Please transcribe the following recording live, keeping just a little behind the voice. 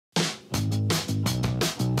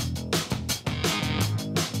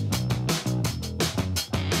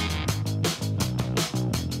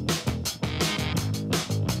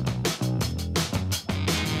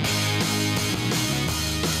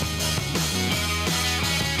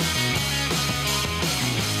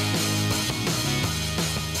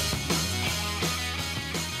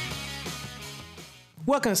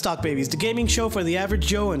Welcome to Stock Babies, the gaming show for the average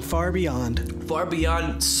Joe and far beyond. Far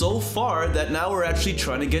beyond, so far that now we're actually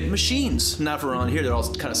trying to get machines. Not for around here, they're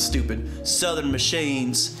all kind of stupid. Southern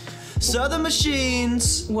machines. Southern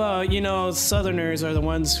machines. Well, you know, Southerners are the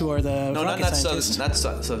ones who are the No, rocket not scientists.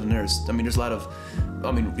 Southerners. I mean, there's a lot of,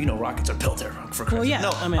 rockets are built there. For Christ's Well, yeah, No,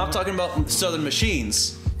 I mean- I'm talking about Southern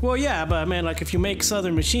machines. Well, yeah, but man, like if you make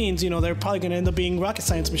Southern machines, you know, they're probably gonna end up being rocket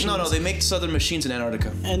science machines. No, they make Southern machines in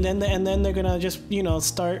Antarctica. And then they're gonna just, you know,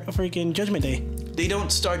 start a freaking Judgment Day. They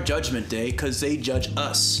don't start Judgment Day because they judge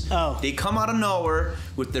us. Oh. They come out of nowhere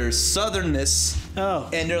with their southernness. Oh.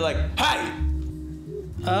 And they're like, "Hi."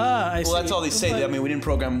 I see. Well, that's all they say. But- I mean, we didn't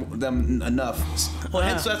program them enough. Well,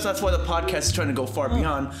 hence that's why the podcast is trying to go far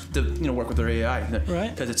beyond to work with their AI, Right.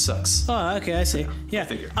 Because it sucks. Oh, okay, I see. Yeah,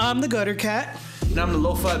 Figure. I'm the Gutter Cat, And I'm the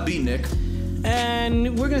lo-fi beatnik.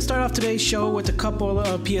 and we're gonna start off today's show with a couple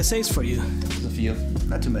of PSAs for you. Just a few,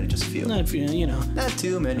 not too many, just a few. Not if you know, Not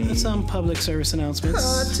too many. some public service announcements.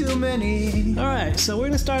 Not too many. All right, so we're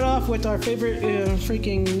gonna start off with our favorite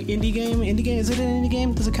freaking indie game. Indie game? Is it an indie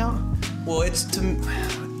game? Does it count? Well,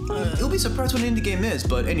 you'll be surprised what an indie game is,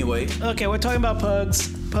 but anyway. Okay, we're talking about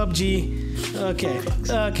PUBG.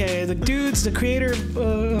 Okay, the dudes, the creator,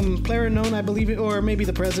 player unknown, I believe it, or maybe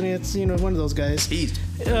the president. It's, you know, one of those guys.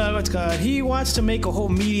 What's it called? He wants to make a whole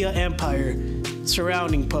media empire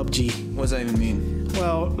surrounding PUBG. What does that even mean?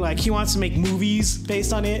 Well, like he wants to make movies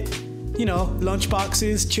based on it. You know,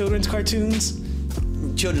 lunchboxes, children's cartoons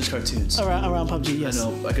Children's cartoons. around PUBG. Yes. I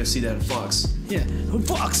know. I can see that in Fox. Yeah.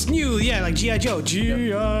 Fox News. Yeah, like G.I. Joe.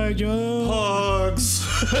 G.I. Joe. Hugs.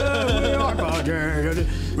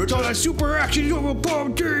 We're talking super action.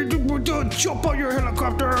 Jump on your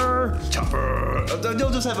helicopter. Chopper.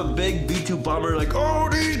 They'll just have a big B-2 bomber like, oh,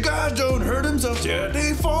 these guys don't hurt themselves yet.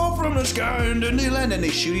 They fall from the sky and then they land and they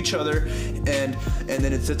shoot each other and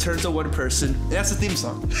then it turns to one person. And that's the theme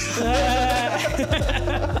song.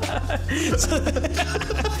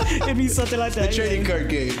 It'd be something like that. The trading card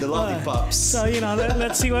game, the lollipops. So, you know,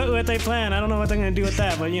 let's see what they plan. I don't know what they're going to do with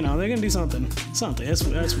that, but, you know, they're going to do something. That's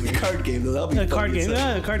weird. Card game, that'll be A card funny. game,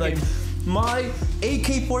 yeah, a card like, game. My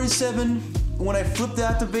AK-47, when I flip the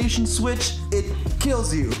activation switch, it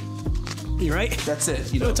kills you. You right? That's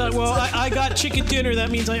it. You know, Well, I got chicken dinner.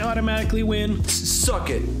 That means I automatically win. suck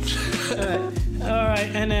it. All right,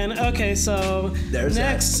 and then okay, so There's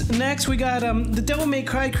next we got the Devil May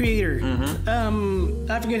Cry creator.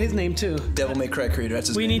 I forget his name too. Devil May Cry creator, that's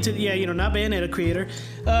his We name. need to, not Bayonetta creator.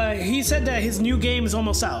 He said that his new game is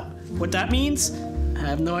almost out. What that means, I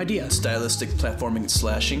have no idea. Stylistic platforming and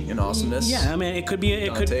slashing and awesomeness. Yeah, I mean, it could be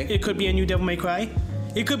it could be a new Devil May Cry.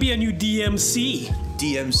 It could be a new DMC.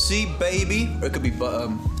 DMC, baby. Or it could be,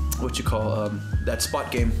 what you call, that spot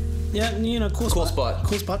game. Yeah, you know, Cool Spot.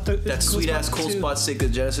 Cool Spot. That sweet-ass Cool 2. Spot Sega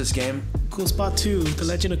Genesis game. Cool Spot 2, The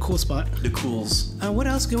Legend of Cool Spot. The Cools. What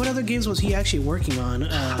else? What other games was he actually working on?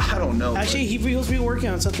 I don't know. Actually, he was working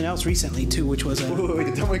on something else recently too, which was Wait,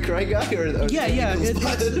 the Devil May Cry guy? Or yeah. Cool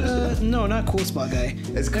Spot? No, not Cool Spot guy.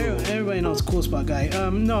 It's cool. Everybody knows Cool Spot guy.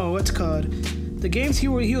 No, what's it called? The games he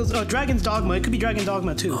was Dragon's Dogma. It could be Dragon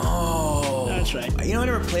Dogma too. Oh. That's right. You know, I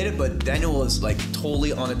never played it, but Daniel was like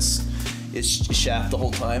totally on its shaft the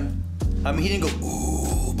whole time. I mean, he didn't go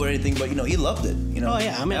ooh or anything, but you know, he loved it. You know. Oh,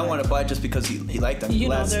 yeah, I mean, I want to buy it just because he liked them. You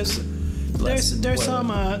know, there's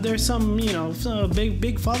some you know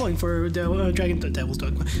big following for Devil's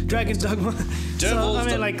Dogma. Dragon's Dogma. So I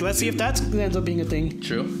mean, like, let's see if that ends up being a thing.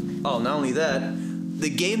 True. Oh, not only that, the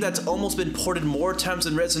game that's almost been ported more times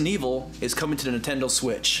than Resident Evil is coming to the Nintendo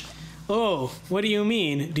Switch. Oh, what do you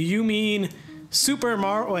mean? Do you mean Super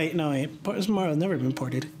Mario? Wait, no, Super Mario's never been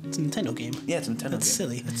ported. It's a Nintendo game. Yeah, it's a Nintendo That's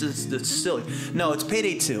game. silly. It's silly. No, it's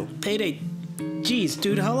Payday 2. Payday. Jeez,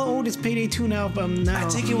 dude, how old is Payday 2 now? I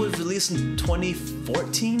think it was released in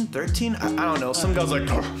 2014, 13. I don't know. Some guy's like,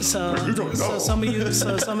 so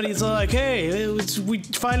somebody's like, hey, we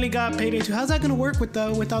finally got Payday 2. How's that gonna work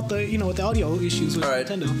without the with the audio issues with all right.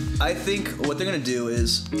 Nintendo? I think what they're gonna do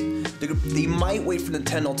is they might wait for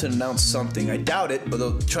Nintendo to announce something. I doubt it, but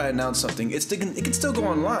they'll try to announce something. It can still go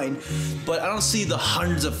online, but I don't see the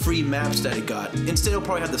hundreds of free maps that it got. Instead, it'll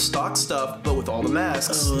probably have the stock stuff, but with all the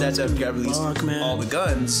masks that got released, all the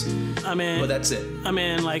guns. I mean, but that's it. I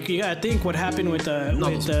mean, like, you gotta think what happened with the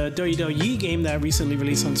WWE game that recently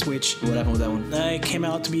released on Switch. What happened with that one? It came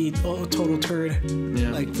out to be a total turd.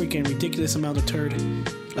 Yeah. Like, freaking ridiculous amount of turd.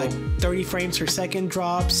 Like 30 frames per second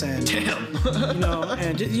drops and Damn.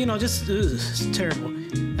 just it's terrible.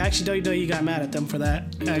 Actually, you got mad at them for that.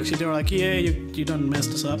 Actually, they were like, yeah, you done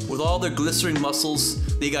messed us up. With all their glistering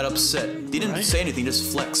muscles, they got upset. They didn't say anything,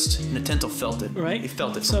 just flexed. Nintendo felt it. Right. They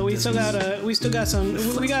felt it. So we still got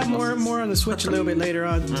more on the Switch a little bit later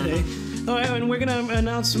on today. All right, and we're gonna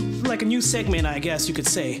announce like a new segment, I guess you could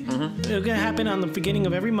say. It's gonna happen on the beginning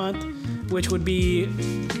of every month, which would be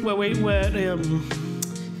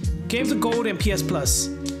Games of Gold and PS Plus.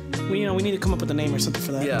 We need to come up with a name or something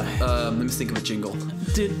for that. Yeah. Let me think of a jingle.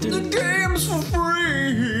 The games for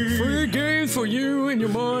free. Free games for you in your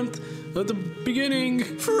month at the beginning.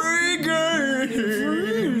 Free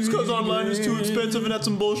games. Because online is too expensive and that's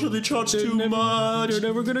some bullshit. They charge too much. They're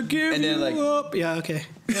never gonna give and then, you like, up. Yeah. Okay.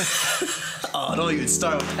 Yeah. Oh, don't even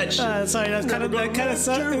start with that shit. Sorry, that kind of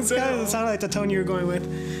sounded like the tone you were going with.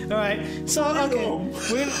 All right, so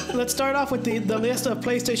okay, let's start off with the list of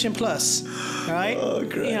PlayStation Plus. All right,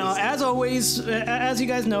 as always, as you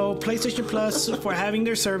guys know, PlayStation Plus for having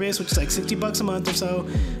their service, which is like $60 a month or so,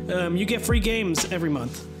 you get free games every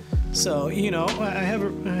month. So I have it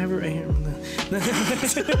right here.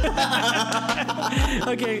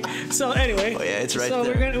 Okay, so anyway, it's right so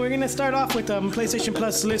there. we're gonna start off with PlayStation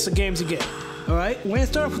Plus list of games you get. All right, we're gonna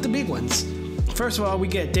start off with the big ones. First of all, we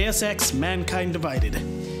get Deus Ex: Mankind Divided.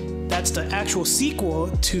 That's the actual sequel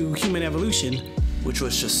to Human Evolution, which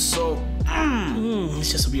was just so.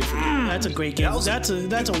 It's just a beautiful game. That's a great game. That's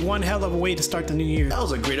a one hell of a way to start the new year. That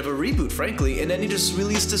was a great of a reboot, frankly. And then he just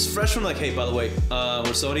released this fresh one, like, hey, by the way,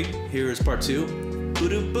 we're Sony. Here's part 2.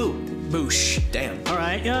 Boo-doo-boo. Boosh. Damn. All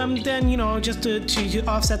right. Then just to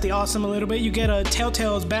offset the awesome a little bit, you get a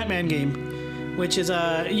Telltale's Batman game, which is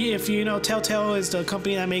if you know, Telltale is the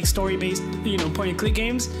company that makes story-based point-and-click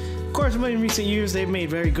games. Of course, in recent years, they've made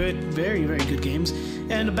very, very good games,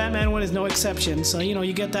 and the Batman one is no exception. So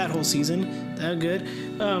you get that whole season. That good.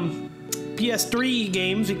 PS3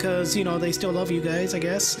 games because they still love you guys, I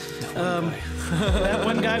guess. That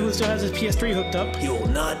one guy who still has his PS3 hooked up. He will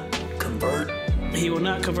not convert. He will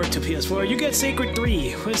not convert to PS4. You get Sacred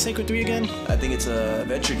 3. What is Sacred 3 again? I think it's a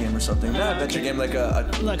adventure game or something. Not adventure game, like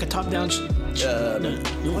a top-down.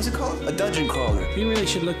 What's it called? A dungeon crawler. You really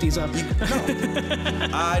should look these up. No,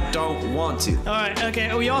 I don't want to. All right.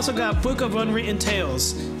 Okay. We also got Book of Unwritten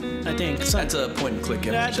Tales. I think that's a point-and-click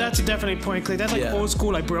game. That's definitely point-and-click. That's like old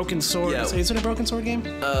school, like Broken Sword. Yeah. Is it a Broken Sword game?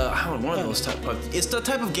 I don't want one of those type of. It's the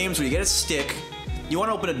type of games where you get a stick. You want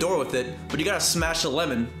to open a door with it, but you gotta smash a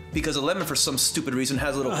lemon because a lemon, for some stupid reason,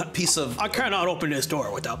 has a little piece of. I cannot open this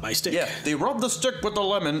door without my stick. Yeah, they rub the stick with the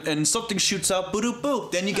lemon, and something shoots out. Boo doo boo.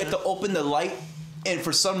 Then you get to open the light, and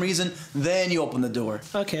for some reason, then you open the door.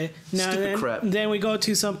 Okay. Now stupid crap. Then we go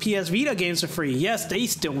to some PS Vita games for free. Yes, they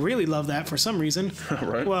still really love that for some reason.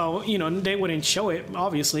 Right. Well, they wouldn't show it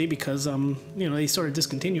obviously because they sort of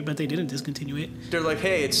discontinued, but they didn't discontinue it. They're like,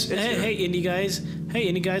 hey, hey indie guys.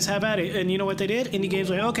 Hey, indie guys, have at it. And you know what they did? Indie games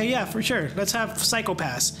were like, okay, yeah, for sure. Let's have Psycho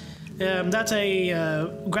Pass. That's a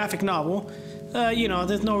graphic novel.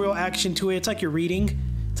 There's no real action to it. It's like you're reading.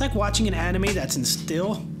 It's like watching an anime that's in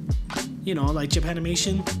still. Like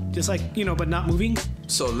Japanimation. Just like, but not moving.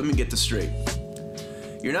 So let me get this straight.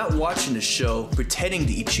 You're not watching the show pretending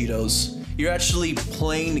to eat Cheetos. You're actually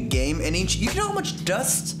playing the game. And you know how much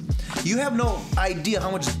dust? You have no idea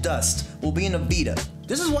how much dust will be in a Vita.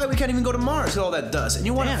 This is why we can't even go to Mars with all that dust. And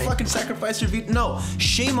you want to fucking sacrifice your Vita? No,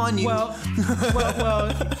 shame on you. Well,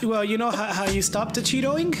 you know how you stop the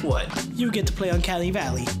Cheetoing? What? You get to play Uncanny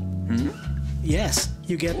Valley. Yes,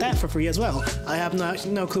 you get that for free as well. I have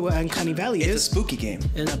no clue what Uncanny Valley is. It's a spooky game.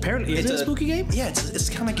 And apparently, is it a spooky game? Yeah, it's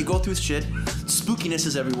kind of like you go through shit. Spookiness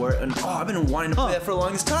is everywhere, and I've been wanting to play that for the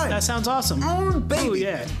longest time. That sounds awesome. Baby. Ooh,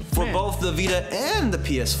 yeah. For both the Vita and the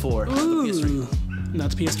PS4. Ooh. The PS3.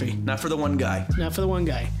 Not the PS3. Not for the one guy. Not for the one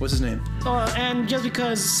guy. What's his name? And just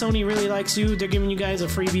because Sony really likes you, they're giving you guys a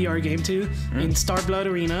free VR game too in Star Blood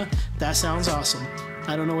Arena. That sounds awesome.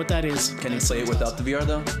 I don't know what that is. Can you play it without the VR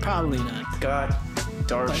though? Probably not. God,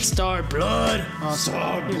 dark. But Star Blood. Awesome.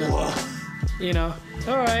 Star Blood.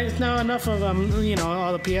 All right. Now enough of all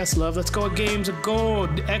the PS love. Let's go with Games of Gold.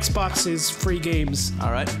 Xbox's free games.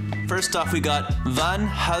 All right. First off, we got Van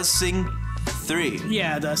Helsing 3.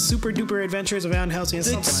 Yeah, the super duper adventures of Van Helsing.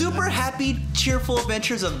 The super happy, cheerful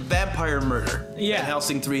adventures of vampire murder. Yeah. Van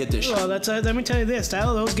Helsing 3 edition. Well, let me tell you this.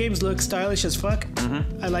 Those games look stylish as fuck.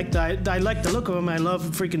 I like the look of them. I love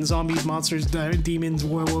freaking zombies, monsters, demons,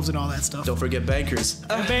 werewolves, and all that stuff. Don't forget bankers.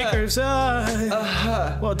 Bankers.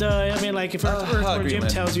 Well, duh. I mean, like if Earthworm Jim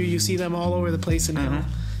tells you, you see them all over the place in hell.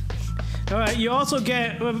 All right, you also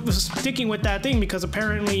get sticking with that thing because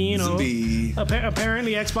apparently,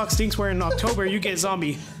 apparently Xbox thinks we're in October. You get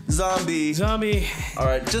Zombie. Zombie. All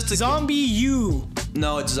right, just to Zombie U.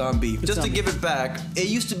 No, it's Zombie. Just Zombie. to give it back, it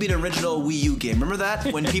used to be an original Wii U game. Remember that?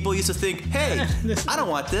 When people used to think, hey, I don't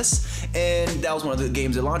want this. And that was one of the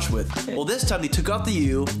games it launched with. Well, this time they took out the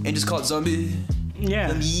U and just called it Zombie. Yeah.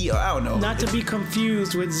 I don't know. Not to be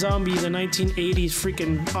confused with Zombie, the 1980s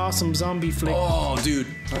freaking awesome zombie flick. Oh, dude.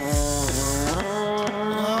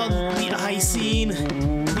 The eye scene.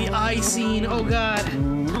 The eye scene. Oh, God.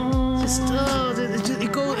 Just,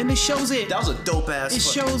 it goes, and it shows it. That was a dope ass. It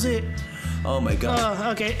shows it. Oh my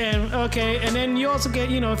god. Okay, and then you also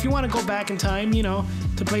get, if you want to go back in time, to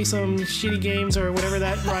play some shitty games or whatever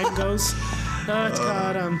that ride goes. It's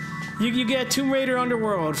called, you get Tomb Raider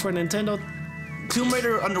Underworld for Nintendo. Tomb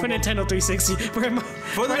Raider Underworld. For Nintendo 360. For the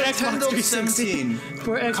Nintendo 17.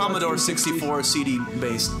 For Xbox Commodore 360. 64 CD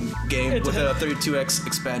based game with a 32X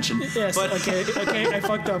expansion. Yes, but okay, I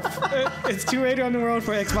fucked up. It's Tomb Raider Underworld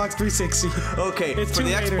for Xbox 360. Okay, It's for the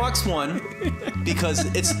Tomb Raider. Xbox One, because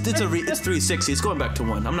it's 360, it's going back to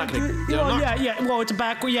 1. I'm not gonna. Well, it's a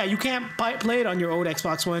back. Yeah, you can't play it on your old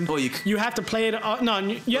Xbox One. Oh, you have to play it.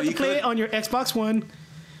 You have to play it on your Xbox One,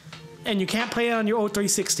 and you can't play it on your old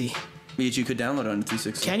 360. You could download it on the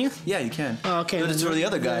 360. Can you? Yeah, you can. Oh, okay. But it's for the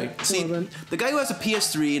other guy. Yeah, See, well, then. the guy who has a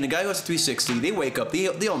PS3 and the guy who has a 360, they wake up,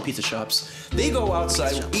 they own pizza shops. They go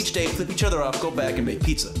outside each day, flip each other off, go back and make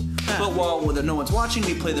pizza. But while no one's watching,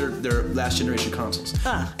 they play their last generation consoles.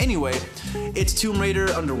 Anyway, it's Tomb Raider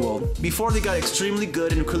Underworld. Before they got extremely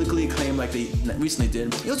good and critically acclaimed like they recently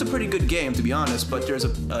did, it was a pretty good game, to be honest, but there's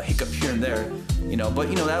a hiccup here and there.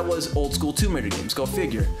 But that was old school Tomb Raider games, go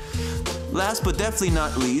figure. Last but definitely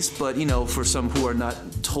not least, but for some who are not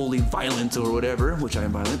totally violent or whatever, which I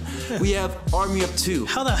am violent, we have Army of Two.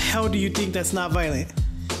 How the hell do you think that's not violent?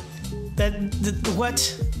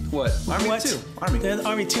 What? What? Army of Two. Army.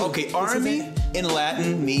 Army 2. Okay, Army in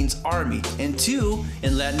Latin means army, and two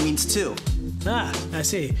in Latin means two. I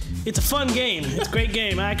see. It's a fun game. It's a great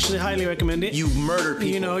game. I actually highly recommend it. You murder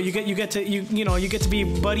people. You get to be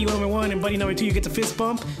buddy number 1 and buddy number 2. You get to fist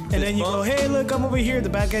bump, and then you go, hey, look, I'm over here. The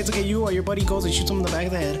bad guys look at you, or your buddy goes and shoots him in the back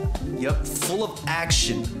of the head. Yep, full of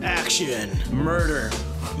action. Action. Murder.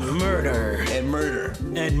 Murder. And murder.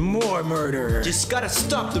 And more murder. Just gotta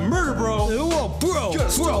stop the murder, bro. Oh, bro.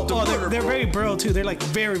 They're very bro, too. They're like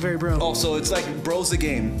very, very bro. Oh, so it's like bro's the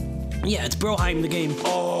game. Yeah, it's Broheim the game.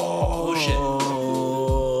 Oh, shit.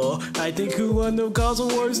 I think who won the console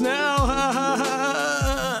wars now?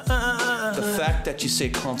 The fact that you say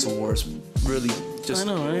console wars really just,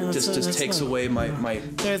 I know, right? just takes away my.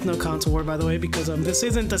 There's no console war, by the way, because this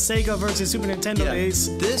isn't the Sega versus Super Nintendo days.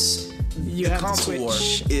 The console war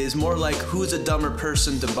is more like who's a dumber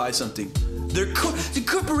person to buy something. They're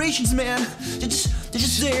corporations, man. They're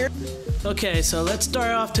just there. Okay, so let's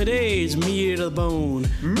start off today's Meat of the Bone.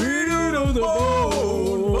 Meat of the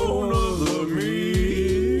Bone. Bone of the meat.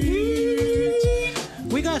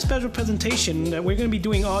 We got a special presentation that we're going to be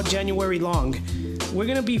doing all January long. We're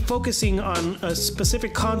going to be focusing on a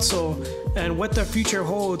specific console and what the future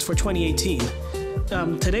holds for 2018.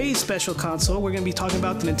 Today's special console, we're going to be talking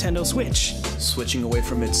about the Nintendo Switch. Switching away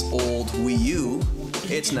from its old Wii U,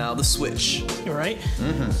 it's now the Switch. Right?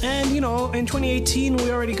 Mm-hmm. And, in 2018, we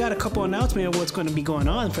already got a couple announcements of what's going to be going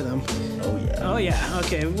on for them. Oh, yeah. Oh, yeah.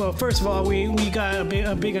 Okay. Well, first of all, we got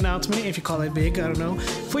a big announcement, if you call it big, I don't know.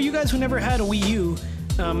 For you guys who never had a Wii U,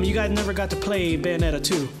 you guys never got to play Bayonetta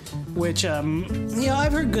 2. Which,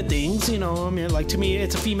 I've heard good things, like to me,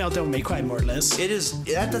 it's a female Devil May Cry, more or less. It is,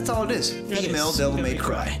 that's all it is. Female Devil May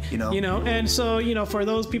Cry, and so, for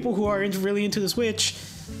those people who are really into the Switch,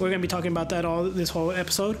 we're going to be talking about that this whole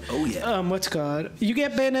episode. Oh, yeah. What's it called? You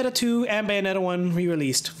get Bayonetta 2 and Bayonetta 1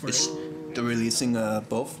 re-released. They're releasing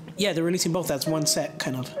both? Yeah, they're releasing both. That's one set,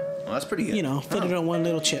 kind of. Oh, that's pretty good. Fit it on one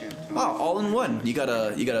little chip. Oh, all in one. You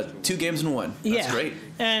got 2 games in one. That's great.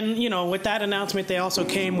 And with that announcement, they also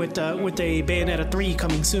came with a Bayonetta 3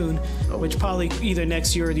 coming soon, which probably either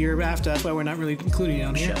next year or the year after. That's why we're not really including it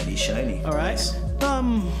on here. Shiny. All right. Nice.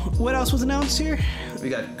 What else was announced here? We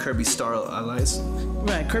got Kirby Star Allies.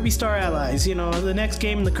 Right, Kirby Star Allies. The next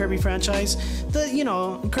game in the Kirby franchise.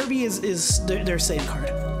 Kirby is their save card.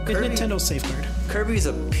 It's Nintendo's save card. Kirby is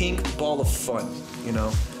a pink ball of fun. A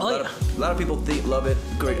lot of people love it.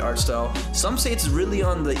 Great art style. Some say it's really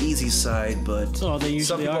on the easy side, but they usually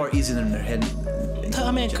some people are easy in their head.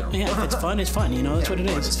 I mean, yeah, it's fun. It's fun. That's what it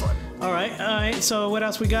is. It's fun. All right. So what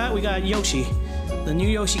else we got? We got Yoshi, the new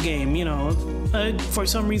Yoshi game. For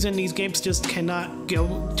some reason these games just cannot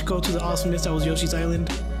go to the awesomeness that was Yoshi's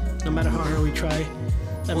Island, no matter how hard we try.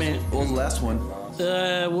 What was the last one?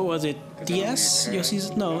 What was it? DS?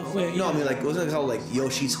 Yoshi's? No, wait. No, I mean, like, wasn't it called, like,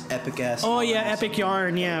 Yoshi's Epic Ass? Oh, yeah, Epic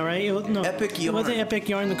Yarn, yeah, right? No. Epic Yarn. Wasn't Epic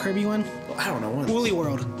Yarn the Kirby one? I don't know. Woolly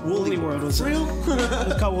World. Woolly World was real? It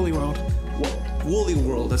was called Woolly World. Woolly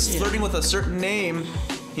World. That's flirting with a certain name,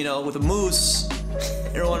 you know, with a moose.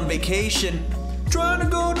 They're on vacation. Trying to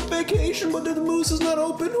go on vacation, but the moose is not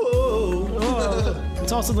open. Whoa. Oh,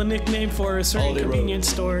 it's also the nickname for a certain convenience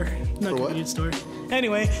store. Not convenience store.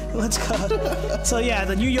 Anyway, let's go. So yeah,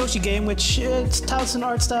 the new Yoshi game, which it touts an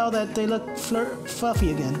art style that they look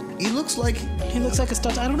fluffy again. He looks like a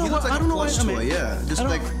stunt. I don't know what. Like I don't know what. I mean, yeah, just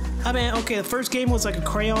like. I mean, okay, the first game was like a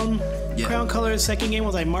crayon colors. Second game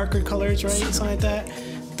was like marker colors, right? Something like that.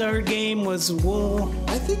 Third game was wool.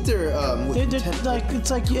 I think they're like it's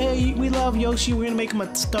like we love Yoshi. We're gonna make him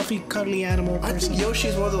a stuffy, cuddly animal person. I think Yoshi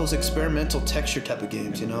is one of those experimental texture type of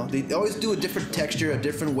games. You know, they always do a different texture, a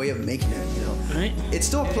different way of making it. You know, right? It's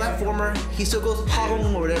still a platformer. He still goes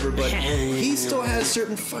home or whatever, but he still has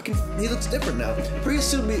certain fucking. He looks different now. Pretty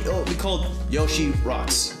soon it'll be called Yoshi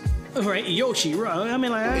Rocks. Right, Yoshi. I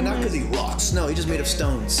mean, like, not because he rocks. No, he's just made of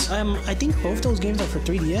stones. I think both those games are for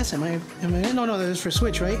 3DS. Am I? No, they're for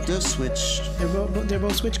Switch, right? Just Switch. They're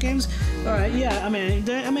both Switch games. All right, yeah. I mean,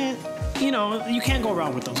 you know, you can't go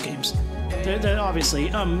wrong with those games. They're obviously.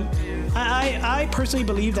 I personally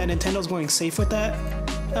believe that Nintendo's going safe with that.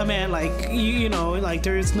 I mean, like, you know, like,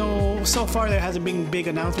 there's no... So far, there hasn't been big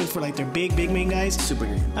announcements for, like, their big main guys. Super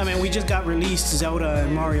games. I mean, we just got released Zelda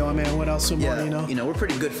and Mario. I mean, what else more, you know? You know, we're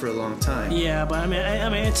pretty good for a long time. Yeah, but, I mean,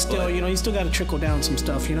 it's still, you know, you still got to trickle down some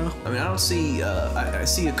stuff, you know? I mean, I don't see... I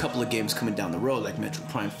see a couple of games coming down the road, like Metro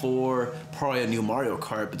Prime 4, probably a new Mario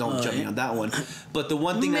Kart, but don't jump me on that one. But the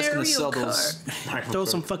one thing that's going to sell those... Throw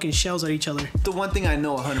some fucking shells at each other. The one thing I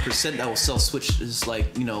know 100% that will sell Switch is,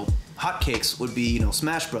 like, you know... Hotcakes would be, you know,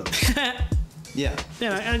 Smash Brothers. Yeah.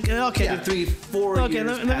 Yeah. Okay. Yeah, 3, 4 years. Okay.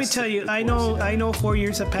 Let me tell you. I know 4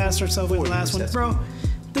 years have passed or so with the last one, bro.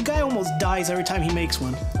 The guy almost dies every time he makes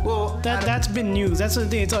one. Well, that's been news. That's the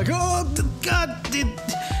thing. It's like, oh God,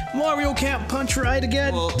 Mario can't punch right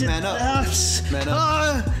again. Well, man up. Man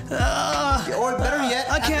up. Or better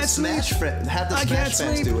yet, I can't have the Smash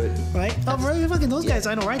fans do it. Right? Oh, really? Fucking those guys,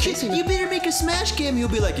 I know, right? You better make a Smash game. He'll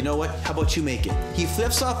be like, you know what? How about you make it? He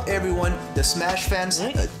flips off everyone. The Smash fans,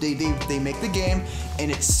 right? They make the game,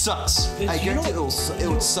 and it sucks. I guarantee it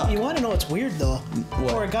would suck. You want to know what's weird though?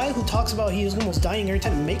 What? For a guy who talks about he is almost dying every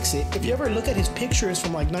time he makes it, if you ever look at his pictures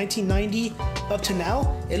from like 1990 up to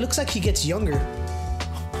now, it looks like he gets younger.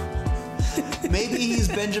 Maybe he's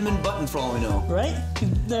Benjamin Button for all we know. Right?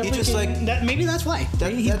 He's just like maybe that's why.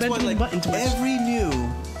 Maybe he's Benjamin Button too much. Every new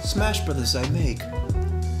Smash Brothers I make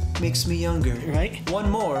makes me younger. Right?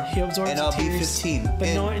 One more, he absorbs and I'll be 15. But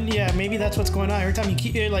yeah, maybe that's what's going on. Every time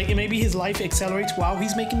maybe his life accelerates while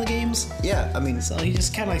he's making the games. Yeah, I mean, so he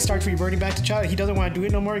just kind of like starts reverting back to child. He doesn't want to do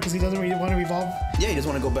it no more because he doesn't really want to evolve. Yeah, he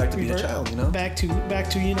doesn't want to go back to being a child, you know. Back to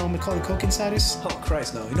you know Macaulay Culkin status. Oh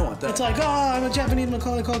Christ, no, you don't want that. It's like, oh, I'm a Japanese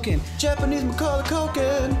Macaulay Culkin. Japanese Macaulay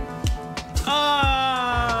Culkin.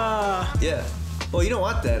 Ah. Yeah. Well, you don't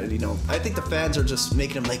want that, and you know, I think the fans are just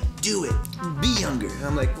making him like, do it, be younger. And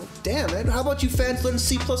I'm like, well, damn, man, how about you fans learn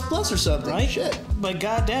C++ or something? Right? Shit. But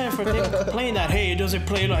goddamn, for them complaining that, hey, it doesn't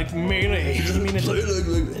play like Melee. I mean,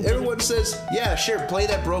 everyone says, yeah, sure, play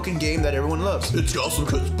that broken game that everyone loves. It's also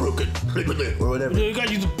because it's broken, or whatever. You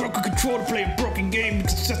gotta use a broken controller to play a broken game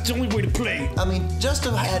because that's the only way to play. I mean, just to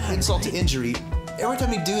add insult to injury. Every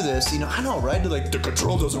time you do this, you know, I know, right? They're like, the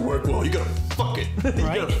control doesn't work well. You gotta fuck it. Right?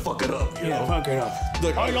 You gotta fuck it up. Yeah, fuck it up.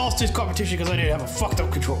 Like, I lost this competition because I didn't have a fucked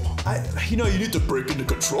up control. You know, you need to break into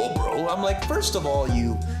control, bro. I'm like, first of all,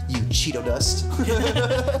 you Cheeto dust.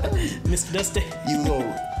 Mr. Dusty. You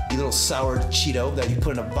little sour Cheeto that you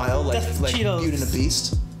put in a vial like Beauty and the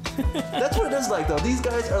Beast. That's what it is like, though. These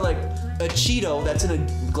guys are like a Cheeto that's in a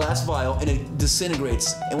glass vial and it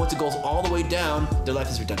disintegrates. And once it goes all the way down, their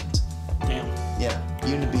life is redundant. Damn. Yeah,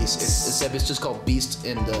 Beauty and the Beast. It's just called Beast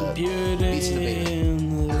and Beauty Beast and the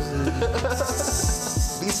Beta.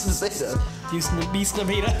 Beast and the Beta. Beast and the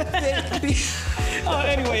Beta.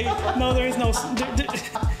 Anyway, no, there is no.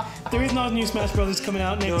 There is no new Smash Brothers coming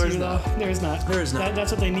out next year, though. There is not. There is not.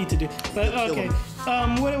 That's what they need to do. But okay.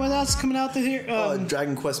 What else is coming out this year?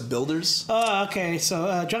 Dragon Quest Builders. Okay.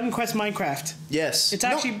 So Dragon Quest Minecraft. Yes. It's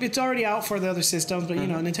it's already out for the other systems, but you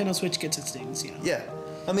know, Nintendo Switch gets its things. You know. Yeah.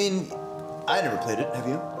 I mean, I never played it. Have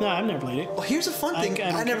you? No, I've never played it. Well, here's a fun thing.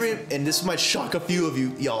 I never, and this might shock a few of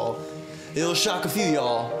you, y'all. It'll shock a few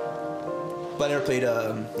y'all. But I never played,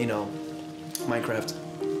 you know, Minecraft.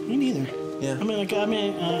 Me neither. Yeah.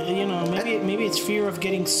 You know, maybe it's fear of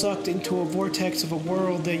getting sucked into a vortex of a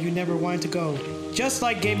world that you never wanted to go. Just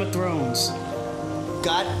like Game of Thrones.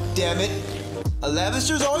 God damn it.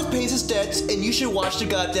 Lavister's always pays his debts, and you should watch the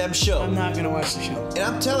goddamn show. I'm not gonna watch the show. And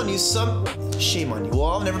I'm telling you, shame on you. Well,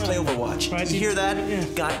 I'll never play Overwatch. Right, you hear that? Yeah.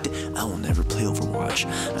 I will never play Overwatch.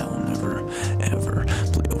 I will never, ever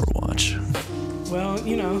play Overwatch. Well,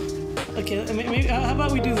 okay. Maybe, how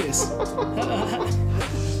about we do this?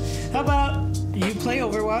 How about you play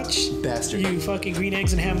Overwatch? Bastard. You fucking green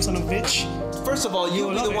eggs and ham son of a bitch. First of all,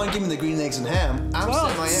 you'll be the one giving the green eggs and ham. I'm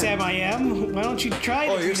Sam I am. Why don't you try it?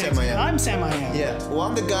 Oh, you're Sam I am. I'm Sam I am. Yeah. Well,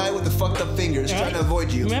 I'm the guy with the fucked up fingers trying to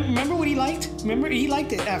avoid you. Remember what he liked? Remember he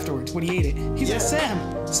liked it afterwards when he ate it. He's like, Sam,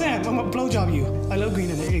 I'm gonna blowjob you. I love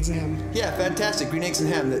green eggs and ham. Yeah, fantastic. Green eggs and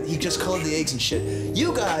ham. That he just colored the eggs and shit.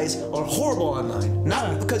 You guys are horrible online.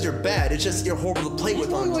 Not because you're bad. It's just you're horrible to play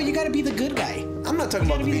with online. Well, you gotta be the good guy. I'm not talking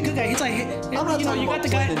about the good guy. He's like, I'm not talking about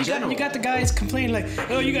playing in general. You got the guys complaining like,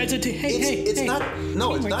 oh, you guys are it's not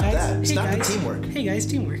guys. that. It's not guys. the teamwork. Hey guys,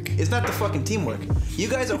 teamwork. It's not the fucking teamwork. You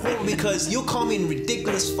guys are horrible because you'll call me in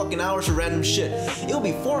ridiculous fucking hours for random shit. It'll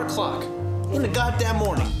be 4 o'clock in the goddamn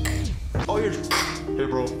morning. Oh, you're. Hey,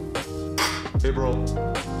 bro.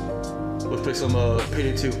 Let's play some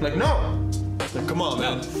Payday 2. I'm like, no. Like, come on,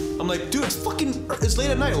 man. I'm like, dude, it's late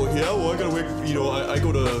at night. Oh, yeah. Well, I gotta wake.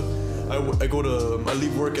 I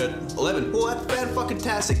leave work at 11. Well, that's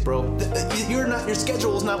fan-fucking-tastic, bro. Your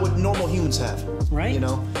schedule is not what normal humans have. Right.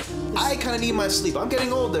 I kind of need my sleep. I'm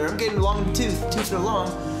getting older. I'm getting long in the tooth are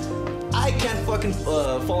long. I can't fucking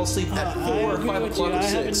fall asleep at 4 or 5 o'clock or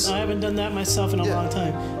 6. I haven't done that myself in a long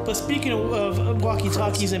time. But speaking of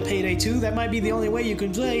walkie-talkies and Payday 2, that might be the only way you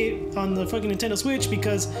can play it on the fucking Nintendo Switch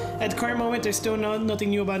because at the current moment, there's still nothing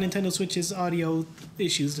new about Nintendo Switch's audio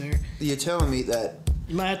issues there. You're telling me that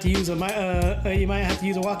you might have to use a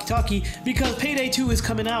walkie-talkie because Payday 2 is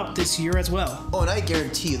coming out this year as well. Oh, and I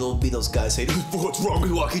guarantee there'll be those guys saying, "What's wrong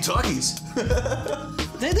with walkie-talkies?"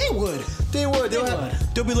 They would.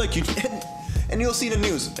 They'll be like, and you'll see the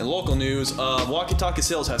news. In local news, walkie-talkie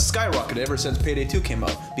sales have skyrocketed ever since Payday 2 came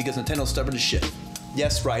out because Nintendo's stubborn as shit.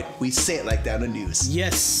 Yes, right. We say it like that in the news.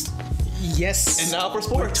 Yes. And now for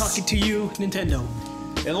sports. We're talking to you, Nintendo.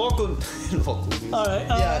 In local news. All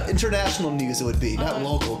right. International news it would be, not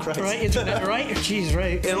local. Christ. Right, internet, right? Jeez,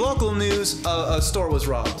 right. In local news, a store was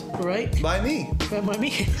robbed. Right. By me. By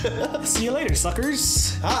me. See you later,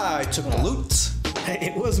 suckers. I took the loot.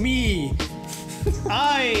 It was me.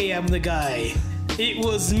 I am the guy. It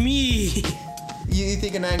was me. You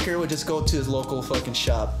think an anchor would just go to his local fucking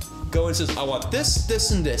shop, go and says, "I want this,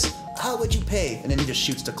 this, and this. How would you pay?" And then he just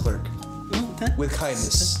shoots the clerk. With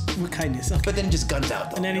kindness. With kindness, okay. But then he just guns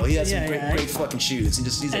out, though. And then he has some great fucking shoes. He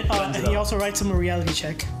just guns and he also writes him a reality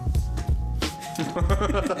check.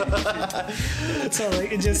 So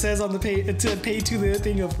like, it just says on the pay to the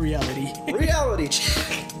thing of reality. Reality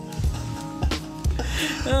check.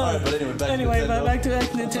 Alright, but anyway, back to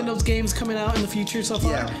Nintendo's games coming out in the future so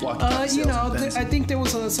far. Yeah, I think there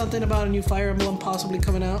was something about a new Fire Emblem possibly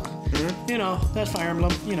coming out. Mm-hmm. That Fire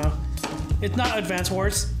Emblem. It's not Advance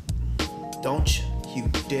Wars. Don't you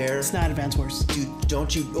dare. It's not Advance Wars. Dude,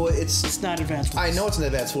 don't you. Oh, it's not Advance Wars. I know it's an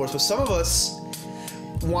Advance Wars, but some of us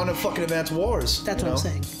want to fucking Advance Wars. That's what I'm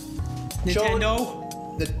saying.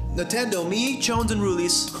 Nintendo, me, Jones, and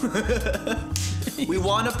Rulis. We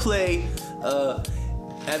want to play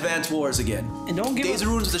Advance Wars again. And don't give Days of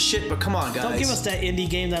Ruins is the shit, but come on, guys. Don't give us that indie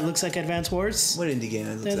game that looks like Advance Wars. What indie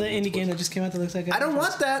game? There's an indie game that just came out that looks like Advance I don't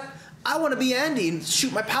want that. I want to be Andy and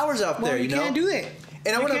shoot my powers out there, you know? Can't do it.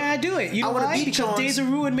 And you can't do it. You know why? Because Days of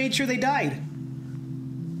Ruin made sure they died.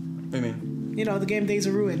 What do you mean? The game Days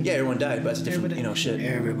of Ruin. Yeah, everyone died, but it's different, shit.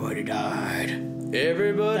 Everybody died.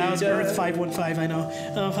 Everybody died. That was Earth 515, I know.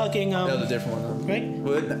 That was a different one, though. Right?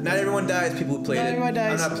 Well, not everyone dies, people who played it. Everyone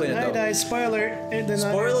dies. I'm not playing it, though. Dies. Spoiler alert.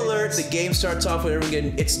 Spoiler alert, the game starts off with everyone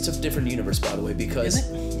getting... It's a different universe, by the way, because... Is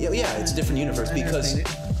it? Yeah, it's a different universe, because...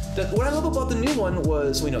 What I love about the new one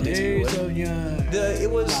was... We know Days of Ruin. It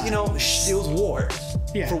was, it was war.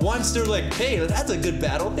 Yeah. For once, they're like, hey, that's a good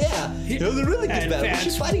battle. Yeah, it was a really good battle. We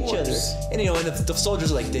should fight each other. And the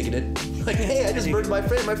soldiers are like digging it. Like, hey, I just murdered my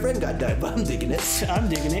friend. My friend got died, but I'm digging it. I'm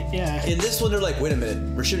digging it, yeah. In this one, they're like, wait a minute,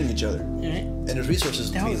 we're shooting each other. Right. And there's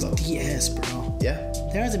resources that to be was low. DS, bro. Yeah.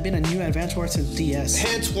 There hasn't been a new Advance Wars since DS.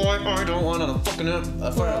 Hence why I don't want a fucking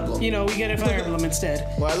Fire Emblem. We get a Fire Emblem instead.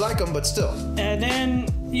 Well, I like them, but still. And then,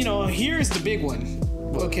 here's the big one.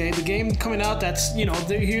 Okay, the game coming out that's,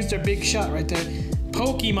 here's their big shot right there.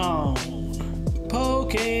 Pokemon.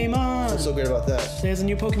 What's so great about that? There's a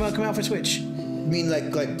new Pokemon coming out for Switch. You mean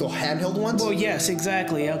like the handheld ones? Well, yes,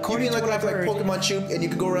 exactly. According you mean like Pokemon Shoot and you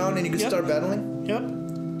could go around and you could start battling? Yep.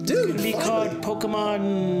 Dude, it's gonna be called Pokemon.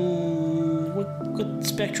 What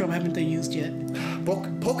spectrum haven't they used yet?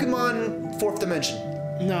 Pokemon Fourth Dimension.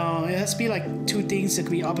 No, it has to be like two things that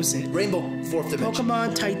could be opposite. Rainbow, fourth dimension.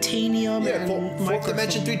 Pokemon Titanium Yeah, and fourth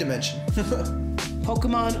dimension, 3 dimension.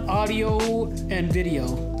 Pokemon audio and video.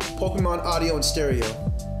 Pokemon audio and stereo.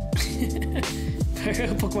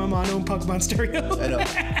 Pokemon mono and Pokemon stereo. I know.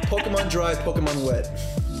 Pokemon dry, Pokemon wet.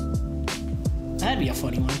 That'd be a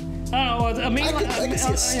funny one. I don't know. I could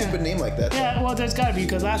see a stupid name like that. Yeah, well, there's gotta be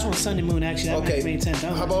because last one was Sun and Moon. Actually, that made sense.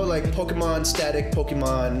 How about like Pokemon static,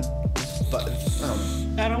 Pokemon? But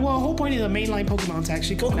I don't know. Well, the whole point of the mainline Pokemon's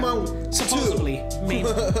actually coming Pokemon out. Supposedly, maybe.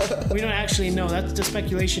 We don't actually know. That's the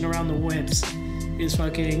speculation around the webs. Is a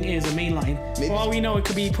mainline. Maybe. For all we know, it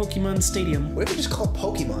could be Pokemon Stadium. What if we just call it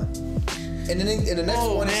Pokemon? And then in the next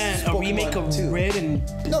one is Pokemon a remake of 2. Red and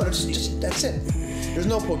no, just that's it. There's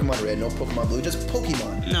no Pokemon Red, no Pokemon Blue, just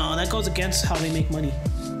Pokemon. No, that goes against how they make money.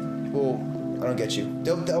 Well, I don't get you.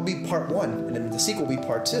 That'll be part 1, and then the sequel will be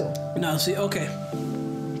part 2. No, see, okay.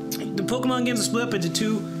 The Pokemon games are split up into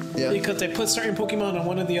 2 because they put certain Pokemon on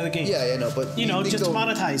one of the other games. Yeah, no, but just to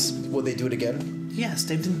monetize. Will they do it again? Yes,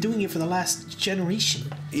 they've been doing it for the last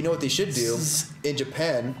generation. You know what they should do in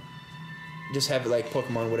Japan? Just have it like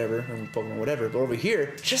Pokemon whatever, but over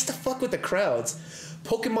here, just to fuck with the crowds,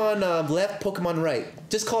 Pokemon left, Pokemon right.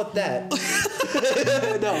 Just call it that.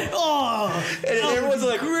 No. Oh, and everyone's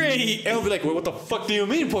like, great. Everyone be like, well, what the fuck do you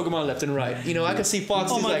mean Pokemon left and right? You know, I can see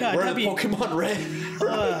Foxy's like, we're the Pokemon red.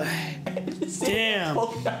 Damn.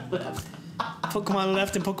 Pokemon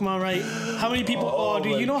left and Pokemon right. How many people? Do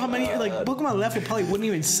you know how many? Like Pokemon left it probably wouldn't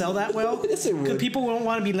even sell that well. Yes, it would. Because people won't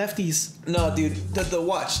want to be lefties. No, dude. The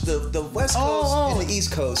West Coast and the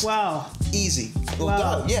East Coast. Wow. Easy.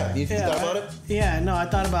 Wow. Yeah. You thought about it? Yeah. No, I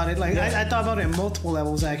thought about it. Like I thought about it at multiple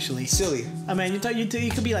levels actually. Silly. I mean, you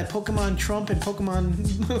could be like Pokemon Trump and Pokemon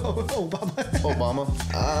Obama.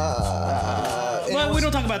 Well, we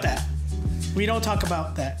don't talk about that. We don't talk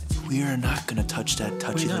about that. We are not gonna touch that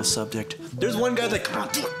touchy little subject. There's one guy like, come on,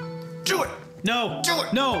 do it. No. Do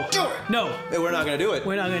it. No. Do it. No. Hey, we're not gonna do it.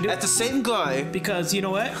 We're not gonna do it. That's the same guy. Because you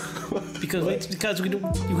know what? Because we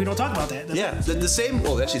don't talk about that. That's the same.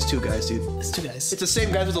 Well, actually, it's 2 guys, dude. It's 2 guys. It's the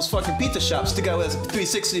same guys with those fucking pizza shops. The guy who has a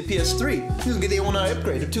 360 PS3. He doesn't get the one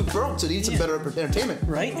upgrade. They're too broke, so they need some better entertainment.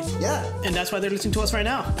 Right? Yeah. And that's why they're listening to us right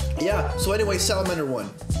now. Yeah. So anyway, Salamander 1.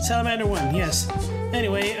 Salamander 1, yes.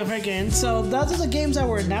 Anyway, again, so those are the games that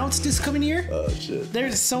were announced this coming year. Oh shit.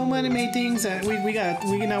 There's so many things that we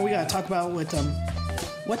gotta talk about with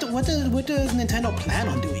what does Nintendo plan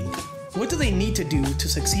on doing? What do they need to do to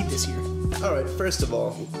succeed this year? All right. First of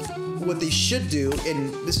all, what they should do,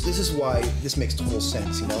 and this is why this makes total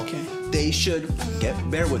sense. You know. Okay. They should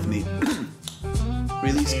bear with me.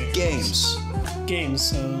 Release games.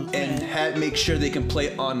 And make sure they can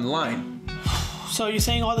play online. So you're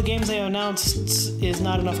saying all the games they announced is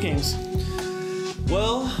not enough games?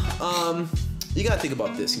 Well, you gotta think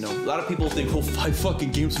about this, you know. A lot of people think, 5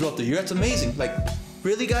 fucking games throughout the year. That's amazing. Like,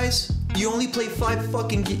 really, guys? You only play 5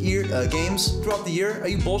 fucking games throughout the year? Are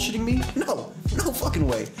you bullshitting me? No fucking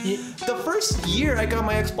way. Yeah. The first year I got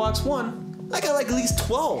my Xbox One, I got like at least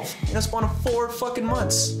 12 in a span of 4 fucking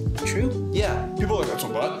months. True. Yeah. People are like, that's a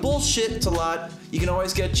lot. Bullshit, it's a lot. You can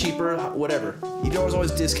always get cheaper, whatever. You can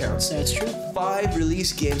always discounts. That's true. 5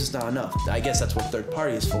 release games is not enough. I guess that's what third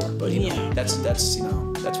party is for. But you know, that's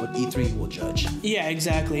what E3 will judge. Yeah,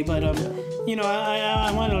 exactly. But you know,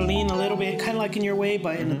 I want to lean a little bit, kind of like in your way,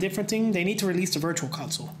 but in a different thing. They need to release the Virtual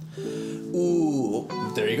Console. Ooh,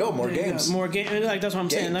 there you go. More games. More games. Like that's what I'm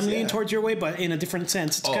saying. I'm leaning towards your way, but in a different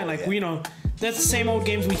sense. It's kind of like you know. That's the same old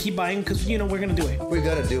games we keep buying because you know we're gonna do it. We're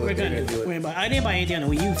gonna do it. We're gonna do it. I didn't buy anything on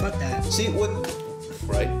the Wii U. Fuck that. See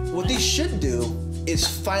what they should do is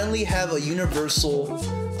finally have a universal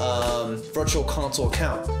virtual console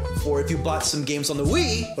account. For if you bought some games on the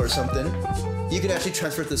Wii or something, you can actually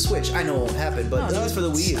transfer to the Switch. I know it won't happen, but that's for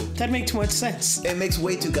the Wii U. That makes too much sense. It makes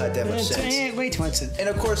way too goddamn much sense. Way too much sense. And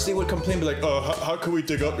of course they would complain, be like, how can we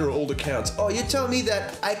dig up your old accounts? Oh, you're telling me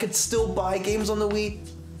that I could still buy games on the Wii,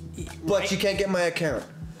 but you can't get my account?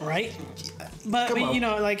 Right. But you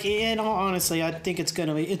know, like in all honesty, I think it's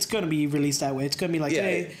gonna be released that way. It's gonna be like,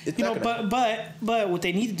 hey, you know, but what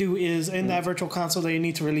they need to do is in that virtual console they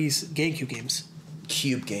need to release GameCube games.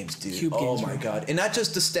 Cube games, dude. My god. And not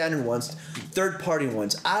just the standard ones, third party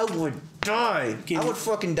ones. I would die. I would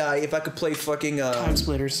fucking die if I could play fucking Time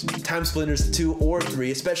Splitters 2 or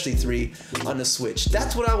 3, especially 3 on the Switch.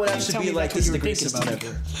 That's what I would actually be like. This is the greatest system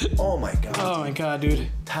ever. Oh my god. Oh my god, dude.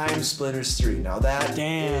 Time Splitters 3. Now that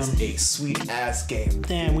is a sweet ass game.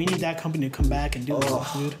 Damn, we need that company to come back and do it,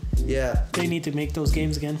 dude. Yeah. They need to make those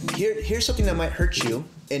games again. Here's something that might hurt you,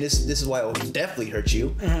 and this is why it will definitely hurt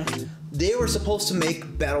you. They were supposed to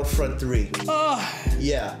make Battlefront 3.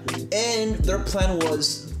 Yeah. And their plan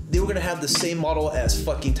was they were going to have the same model as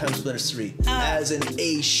fucking Time Splitters 3. As in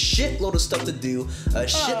a shitload of stuff to do, a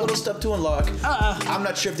shitload of stuff to unlock. I'm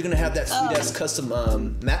not sure if they're going to have that sweet-ass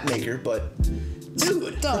custom map maker, but...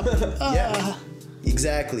 Dude. Yeah.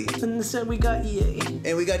 Exactly. And instead we got EA.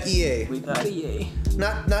 And we got EA. We got EA.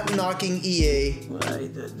 Not knocking EA. Why?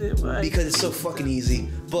 Because it's so fucking easy.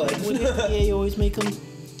 But... Wouldn't EA always make them?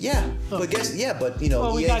 Yeah. But but you know...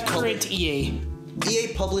 Well, we EA got current EA.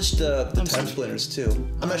 EA published the Time Splitters too.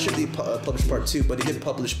 I'm not sure if they published part 2, but they did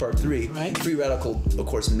publish part 3. Right. Free Radical, of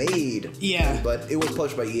course, made. Yeah. But it was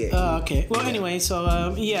published by EA. Okay. Well, anyway,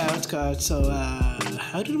 so yeah, let's go. So,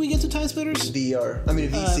 how did we get to Time Splitters? VR. I mean,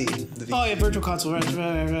 VC. The VC. Oh yeah, Virtual Console.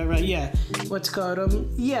 Right. Yeah. What's called?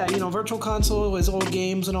 Yeah, you know, Virtual Console was old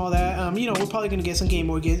games and all that. You know, we're probably gonna get some Game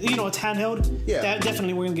Boy games. You know, it's handheld. Yeah. That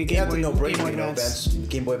definitely we're gonna get Game Boy Advance.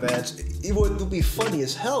 Game Boy Advance. It would be funny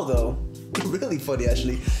as hell though. Really funny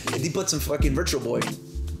actually. If they put some fucking Virtual Boy.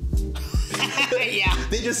 Yeah.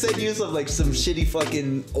 They just send you some like some shitty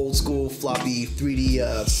fucking old school floppy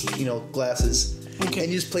 3D you know glasses. Okay.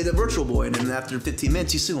 And you just play the Virtual Boy, and then after 15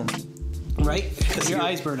 minutes you sue them. Right? Because your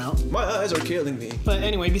eyes burn out. My eyes are killing me. But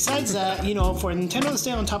anyway, besides that, you know, for Nintendo to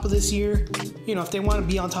stay on top of this year, you know, if they want to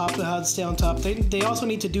be on top of how to stay on top, they also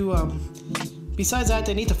need to do besides that,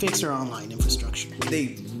 they need to fix their online infrastructure.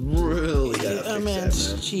 They really gotta fix that, man.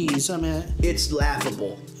 Jeez, it's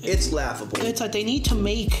laughable. It's laughable. It's like they need to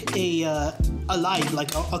make a live,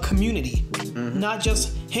 like a community, not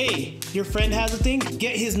just hey, your friend has a thing,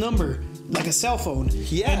 get his number, like a cell phone,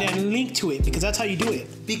 and then link to it because that's how you do it.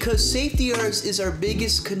 Because safety is our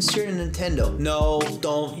biggest concern in Nintendo. No,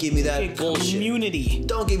 don't give me that bullshit. Community.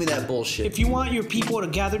 Don't give me that bullshit. If you want your people to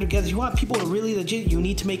gather together, you want people to really legit, you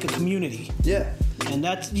need to make a community. Yeah. And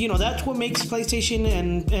that's, you know, that's what makes PlayStation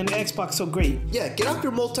and Xbox so great. Yeah, get off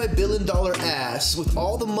your multi-billion-dollar ass with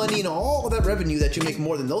all the money and all that revenue that you make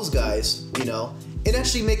more than those guys, you know, and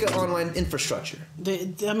actually make an online infrastructure.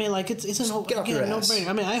 I mean, like, it's a no-brainer.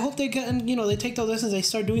 I mean, I hope they get, you know, they take those lessons, they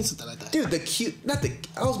start doing something like that. Dude,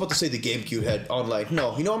 I was about to say the GameCube had online.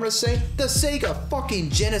 No, you know what I'm gonna say? The Sega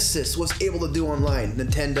fucking Genesis was able to do online,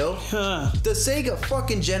 Nintendo. The Sega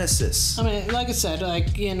fucking Genesis. I mean, like I said,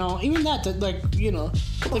 like, you know, even that, like, you know,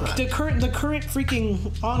 the current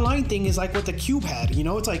freaking online thing is like what the Cube had, you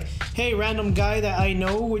know? It's like, hey, random guy that I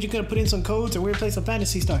know, we're just gonna put in some codes and we're gonna play some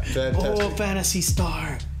Phantasy Star. Fantastic. Oh, Phantasy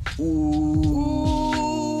Star. Ooh.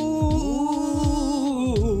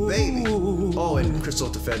 Baby. Oh, and Crystal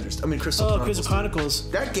Defenders. I mean, Crystal Chronicles. Crystal Chronicles.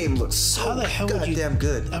 That game looks so goddamn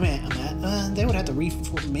good. I mean, they would have to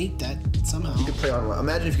remake that somehow. You could play online.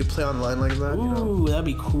 Imagine if you could play online like that. Ooh, you know? that'd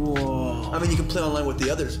be cool. I mean, you can play online with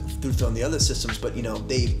the others on the other systems, but you know,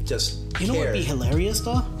 they just You know what would be hilarious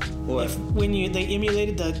though? What? If when they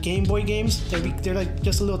emulated the Game Boy games, they're like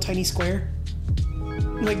just a little tiny square.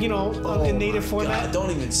 Like, you know, in native format. God,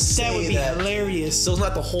 don't even say that. That would be hilarious. So it's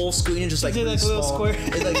not the whole screen, just like really like a little small. square.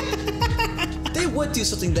 They would do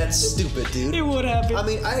something that stupid, dude. It would happen. I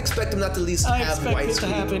mean, I expect them not to at least have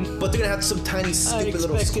widescreen, but they're gonna have some tiny, stupid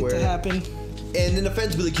little square. I expect it to happen. And then the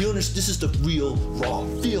fans will be like, you understand? This is the real, raw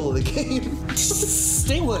feel of the game.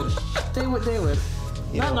 They would.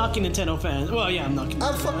 Not knocking Nintendo fans. Well, yeah, I'm knocking.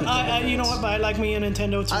 I'm fucking Nintendo fans. You know what? But I like me a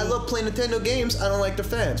Nintendo too. I love playing Nintendo games. I don't like the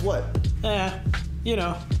fans. What? You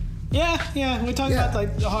know. Yeah. We're talking about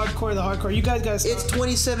like the hardcore. You guys. It's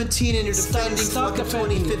 2017 and you're defending fucking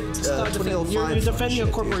 2005. You're defending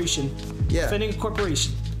a corporation. Yeah. Defending a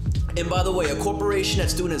corporation. And by the way, a corporation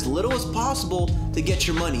that's doing as little as possible to get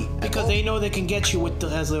your money. Because they know they can get you with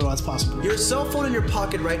as little as possible. Your cell phone in your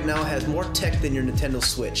pocket right now has more tech than your Nintendo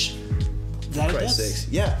Switch. That it does? Sakes.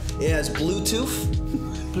 Yeah. It has Bluetooth.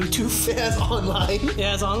 It has online. It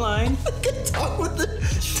has online. I can talk with the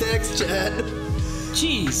text chat.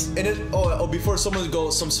 Jeez. And it, before some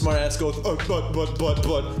smart ass goes, but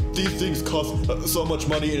these things cost so much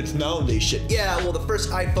money and it's nowadays shit. Yeah, well, the first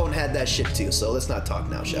iPhone had that shit too, so let's not talk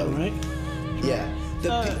now, shall we? Right. Yeah.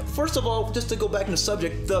 First of all, just to go back in the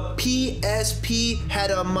subject, the PSP had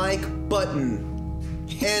a mic button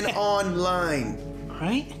and online.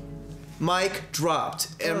 Right? Mic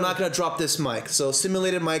dropped. And I'm not going to drop this mic, so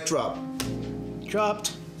simulated mic drop.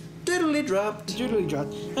 Dropped. Diddly dropped.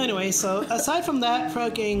 Anyway, so aside from that,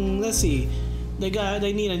 fucking, let's see, they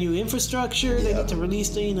need a new infrastructure. They need to release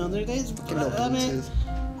the, you know, I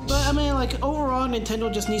mean, like overall,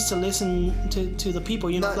 Nintendo just needs to listen to the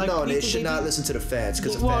people. You know, they should not listen to the fans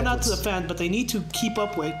because not to the fans, but they need to keep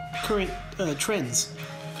up with current trends,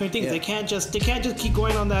 current things. Yeah. They can't just keep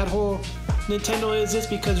going on that whole Nintendo is this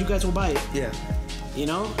because you guys will buy it. Yeah. You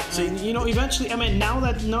know, so you know, eventually, I mean, now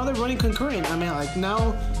they're running concurrent. I mean, like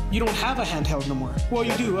now you don't have a handheld no more. Well,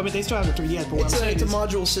 you do. I mean, they still have the 3DS, but what I'm saying it's a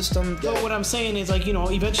module system. But what I'm saying is, like, you know,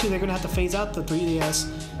 eventually they're gonna have to phase out the 3DS,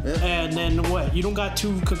 and then what? You don't got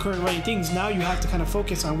two concurrent running things. Now you have to kind of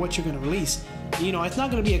focus on what you're gonna release. You know, it's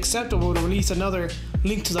not gonna be acceptable to release another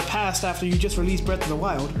Link to the Past after you just released Breath of the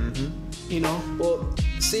Wild. You know. Well,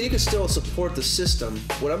 see, you can still support the system.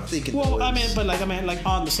 What I'm thinking. Well, I meant like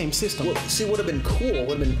on the same system. Well, see, would have been cool.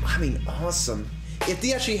 Would have been, I mean, awesome if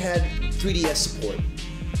they actually had 3DS support.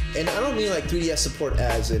 And I don't mean like 3DS support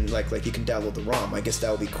as in like you can download the ROM. I guess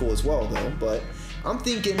that would be cool as well, though. But I'm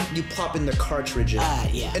thinking you pop in the cartridge in,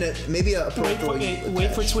 yeah. and maybe a peripheral.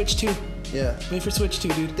 Wait for Switch 2. Yeah. Wait for Switch 2,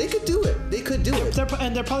 dude. They could do it. They're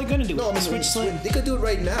probably gonna do it. No, I mean, they could do it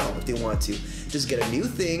right now if they want to. Just get a new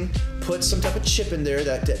thing, put some type of chip in there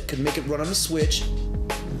that could make it run on the Switch.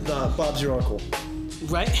 Bob's your uncle.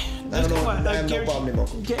 Right. I don't know. I have no Bob named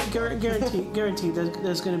Uncle. Guaranteed.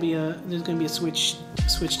 There's gonna be a Switch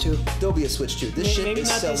 2. There'll be a Switch 2. This shit maybe is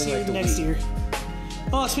not selling this year, like the next Wii. year.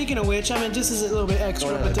 Oh, speaking of which, I mean, this is a little bit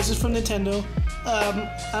extra, but this is from Nintendo.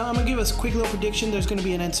 I'm gonna give us a quick little prediction. There's gonna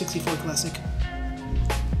be an N64 Classic.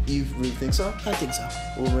 You really think so? I think so.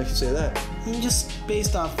 What would make you say that? Just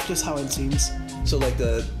based off just how it seems. So like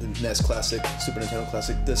the NES Classic, Super Nintendo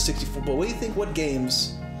Classic, the 64. But what do you think? What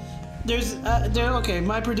games? There's okay.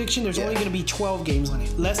 My prediction: there's only gonna be 12 games on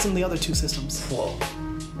it, less than the other two systems. Whoa.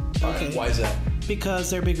 Okay. Right, why is that? Because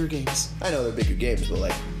they're bigger games. I know they're bigger games, but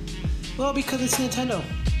like. Well, because it's Nintendo.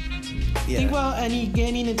 Yeah. Think about any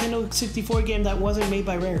Nintendo 64 game that wasn't made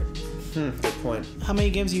by Rare. Good point. How many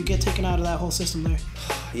games do you get taken out of that whole system there?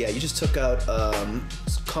 Yeah, you just took out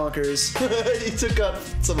Conkers. You took out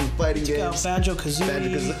some fighting games. Took out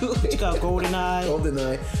Banjo-Kazooie. Took out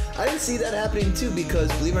GoldenEye. I didn't see that happening too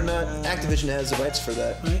because, believe it or not, Activision has the rights for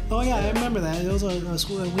that. Right? Oh yeah, I remember that. It was a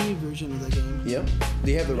Wii version of that game. Yep.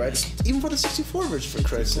 They have the rights, even for the 64 version, for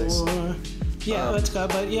Christ's sakes. Yeah, let's go.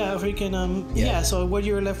 But yeah, freaking yeah. So what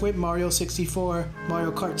you were left with: Mario 64,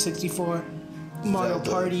 Mario Kart 64, Mario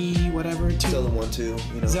Zelda. Party, whatever. Zelda 1, 2,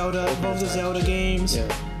 you know. Zelda, both the Zelda games. Yeah.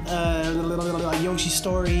 Yoshi's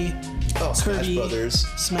Story. Oh, Smash Kirby, Brothers.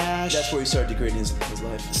 Smash. That's where he started degrading his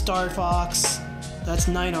life. Star Fox. That's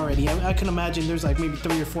 9 already. I can imagine there's like maybe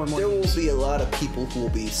 3 or 4 more. There will games. be a lot of people who will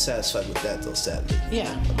be satisfied with that, though, sadly.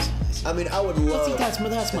 Yeah. I mean, I would love. I think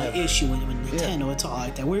that's my issue with Nintendo. Yeah. It's all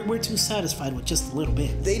like that. We're too satisfied with just a little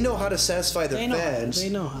bit. They know how to satify their fans. They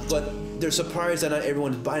know how to. But they're surprised that not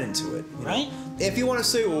everyone's buying into it. You know? Right? If you want to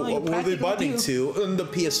say, well, what are they buying into? The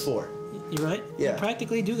PS4. You're right. Yeah. You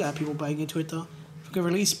practically do got people buying into it, though. If we could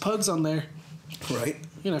release pugs on there. Right.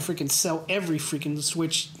 You're gonna freaking sell every freaking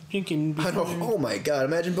Switch. I know. Oh my God!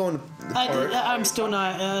 Imagine going to the park. I'm still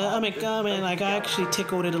not. I mean, like I actually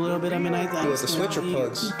tickled it a little bit. I mean, the Switch or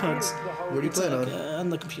pugs? Pugs. Where do you play it on? On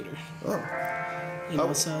the computer. Oh. You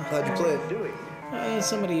know, so How'd you play it?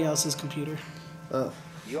 Somebody else's computer. Oh.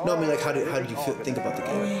 No, I mean, like, how did you think about the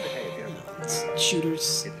game? You know, it's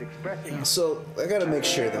shooters. Yeah. So I gotta make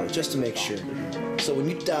sure though, just to make sure. So when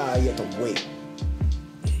you die, you have to wait.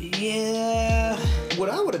 Yeah. What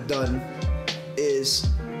I would have done is,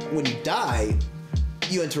 when you die,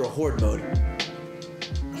 you enter a horde mode.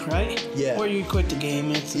 Right? Yeah. Or you quit the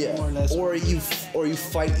game. It's more or less. Or you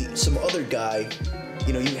fight some other guy.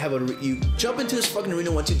 You know, you jump into his fucking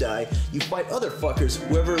arena once you die. You fight other fuckers.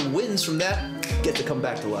 Whoever wins from that get to come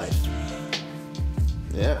back to life.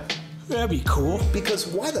 Yeah. That'd be cool. Because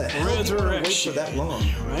why the hell do you want to wait for that long?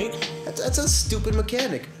 Right? That's a stupid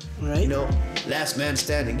mechanic. Right. You know, last man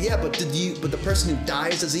standing. Yeah, but the person who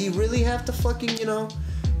dies, does he really have to fucking, you know,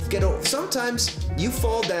 get over? Sometimes you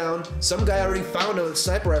fall down, some guy already found a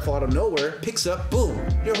sniper rifle out of nowhere, picks up, boom,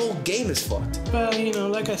 your whole game is fucked. Well, you know,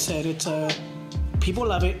 like I said, it's people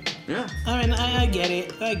love it. Yeah. I mean, I get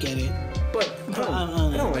it. But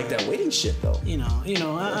I don't like that waiting shit though. You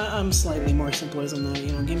know, I'm slightly more simpler than that.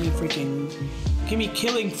 You know, give me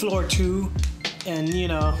killing floor 2, and you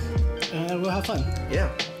know, we'll have fun.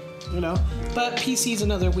 Yeah. You know, but PC's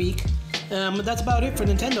another week. That's about it for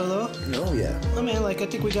Nintendo, though. No, yeah. I mean, like, I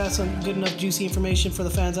think we got some good enough juicy information for the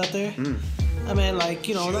fans out there. I mean, like,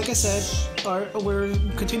 you know, like I said, we're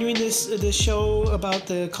continuing this show about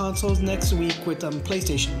the consoles next week with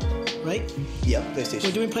PlayStation, right? Yeah, PlayStation.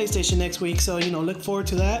 We're doing PlayStation next week, so, you know, look forward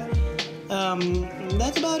to that.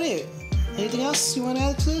 That's about it. Anything else you want to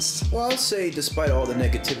add to this? Well, I'll say, despite all the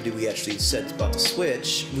negativity we actually said about the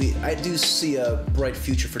Switch, I do see a bright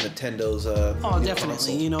future for Nintendo's definitely.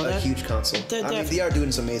 console. You know, a huge console. I mean, they are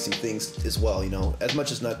doing some amazing things as well. You know, as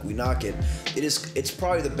much as we knock it, it's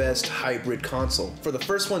probably the best hybrid console. For the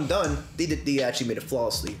first one done, they actually made it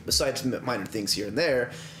flawlessly. Besides minor things here and there,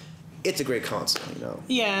 it's a great console, you know.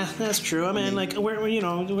 Yeah, that's true. I mean, like we're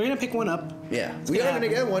gonna pick one up. Yeah, we are gonna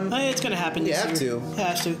get one. It's gonna happen. We have to.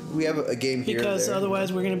 Has to. We have a game here. Because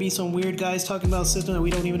otherwise, we're gonna be some weird guys talking about a system that we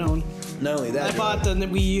don't even own. Not only that, I bought the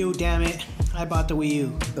Wii U. Damn it! I bought the Wii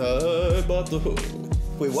U. I bought the.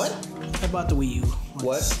 Wait, what? I bought the Wii U.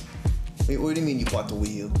 What? Wait, what do you mean you bought the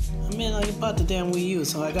Wii U? I mean, I bought the damn Wii U,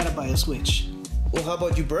 so I gotta buy a Switch. Well, how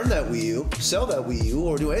about you burn that Wii U, sell that Wii U,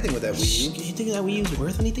 or do anything with that Wii U? You think that Wii U's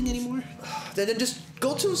worth anything anymore? Then just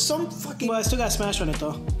go to some fucking... Well, I still got Smash on it,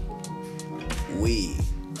 though. Wii.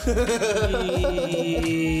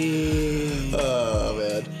 Oh,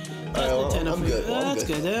 man. I'm good. That's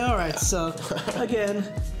good. All right, so, again,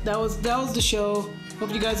 that was the show.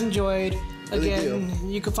 Hope you guys enjoyed. Again,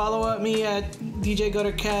 you can follow me at DJ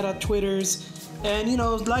Guttercat on Twitters. And, you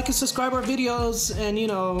know, like and subscribe our videos. And, you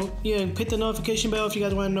know, hit the notification bell if you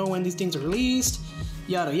guys want to know when these things are released.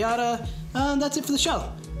 Yada, yada. That's it for the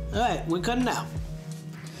show. All right, we're cutting out.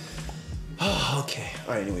 Okay.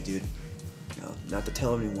 All right, anyway, dude. You know, not to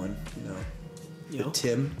tell anyone, you know. But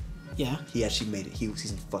Tim. Yeah. He actually made it. He's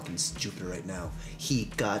in fucking Jupiter right now. He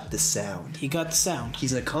got the sound. He got the sound.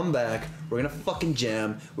 He's gonna come back. We're gonna fucking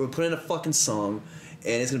jam. We're gonna put in a fucking song.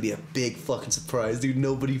 And it's gonna be a big fucking surprise, dude.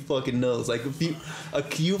 Nobody fucking knows. Like a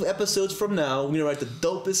few episodes from now, we're gonna write the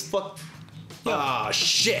dopest fuck. Ah,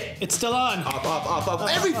 shit! It's still on. Off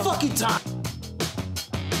every fucking time.